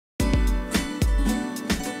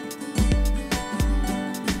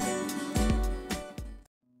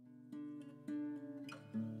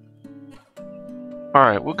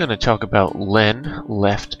Alright, we're going to talk about len,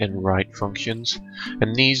 left and right functions,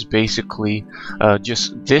 and these basically,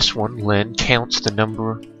 just this one, len, counts the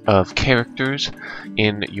number of characters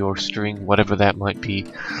in your string, whatever that might be.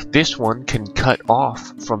 This one can cut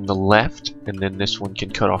off from the left, and then this one can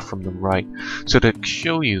cut off from the right. So to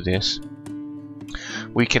show you this,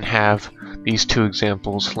 we can have these two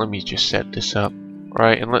examples. Let me just set this up.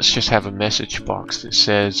 Alright, and let's just have a message box that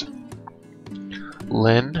says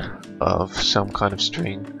len of some kind of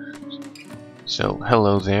string, so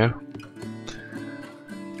hello there,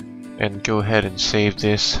 and go ahead and save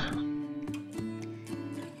this.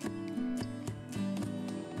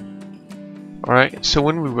 Alright, so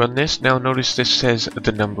when we run this, now notice this says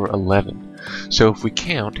the number 11. So if we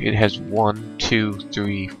count, it has 1, 2,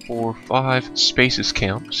 3, 4, 5 spaces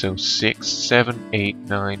count, so 6, 7, 8,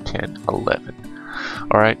 9, 10, 11.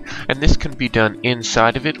 Alright, and this can be done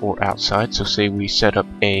inside of it or outside. So say we set up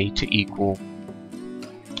A to equal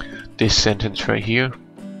this sentence right here,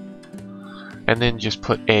 and then just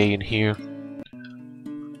put A in here.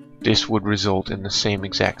 This would result in the same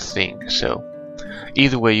exact thing. So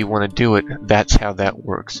either way you want to do it, that's how that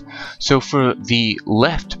works. So for the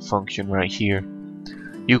left function right here,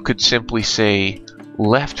 you could simply say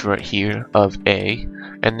left right here of A,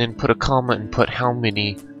 and then put a comma and put how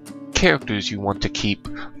many characters you want to keep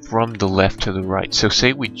from the left to the right. So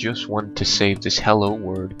say we just want to save this hello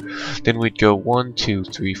word, then we'd go 1, 2,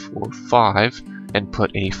 3, 4, 5 and put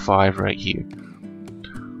a 5 right here.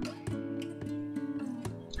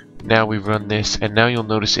 Now we run this, and now you'll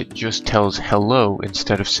notice it just tells hello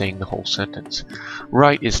instead of saying the whole sentence.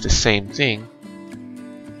 Right is the same thing,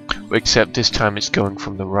 except this time it's going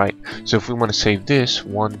from the right. So if we want to save this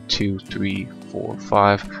 1, 2, 3, 4,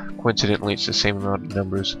 5, coincidentally it's the same amount of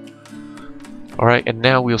numbers. Alright, and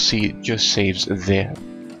now we'll see it just saves there.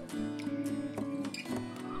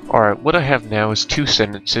 Alright, what I have now is two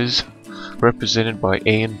sentences represented by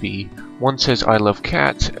A and B. One says I love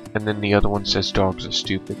cats, and then the other one says dogs are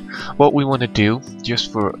stupid. What we want to do,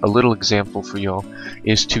 just for a little example for y'all,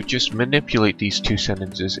 is to just manipulate these two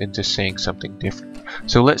sentences into saying something different.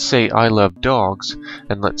 So let's say I love dogs,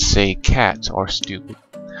 and let's say cats are stupid.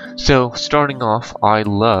 So starting off, I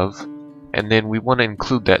love, and then we want to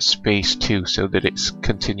include that space too, so that it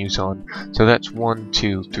continues on. So that's 1,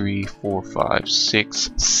 2, 3, 4, 5, 6,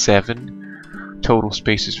 7 total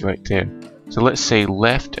spaces right there. So let's say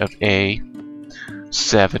left of A,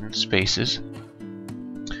 7 spaces.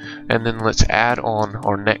 And then let's add on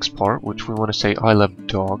our next part, which we want to say I love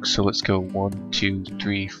dogs. So let's go 1, 2,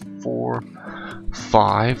 3, 4,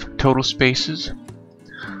 5 total spaces.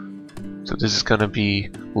 So this is going to be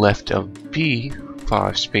left of B,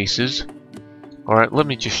 5 spaces. Alright, let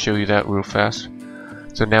me just show you that real fast.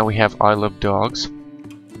 So now we have I love dogs,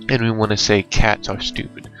 and we want to say cats are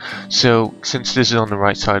stupid. So since this is on the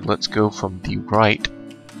right side, let's go from the right.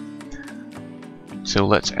 So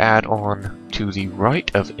let's add on to the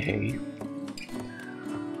right of A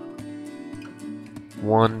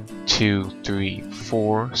 1, 2, 3,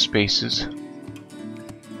 4 spaces.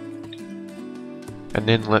 And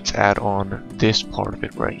then let's add on this part of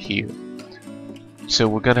it right here. So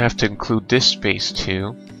we're going to have to include this space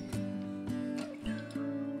too.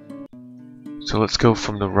 So let's go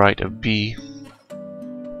from the right of B.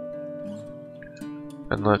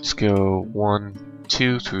 And let's go 1,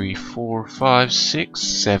 2, 3, 4, 5, 6,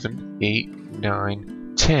 7, 8,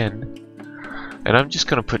 9, 10. And I'm just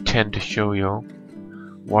going to put 10 to show y'all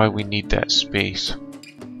why we need that space.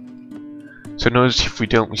 So notice if we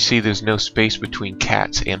don't, we see there's no space between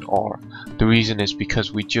cats and R. The reason is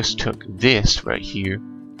because we just took this right here.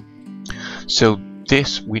 So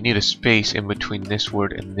this, we need a space in between this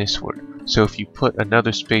word and this word. So if you put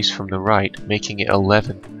another space from the right, making it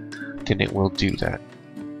 11, then it will do that.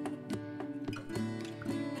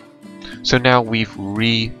 So now we've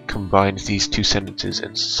recombined these two sentences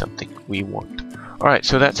into something we want. Alright,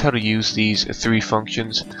 so that's how to use these three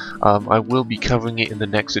functions. I will be covering it in the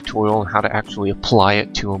next tutorial on how to actually apply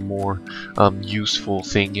it to a more useful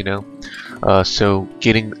thing, you know. So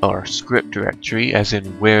getting our script directory, as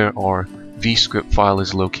in where our VScript file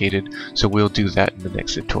is located. So we'll do that in the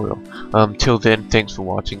next tutorial. Till then, thanks for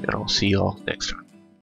watching, and I'll see y'all next time.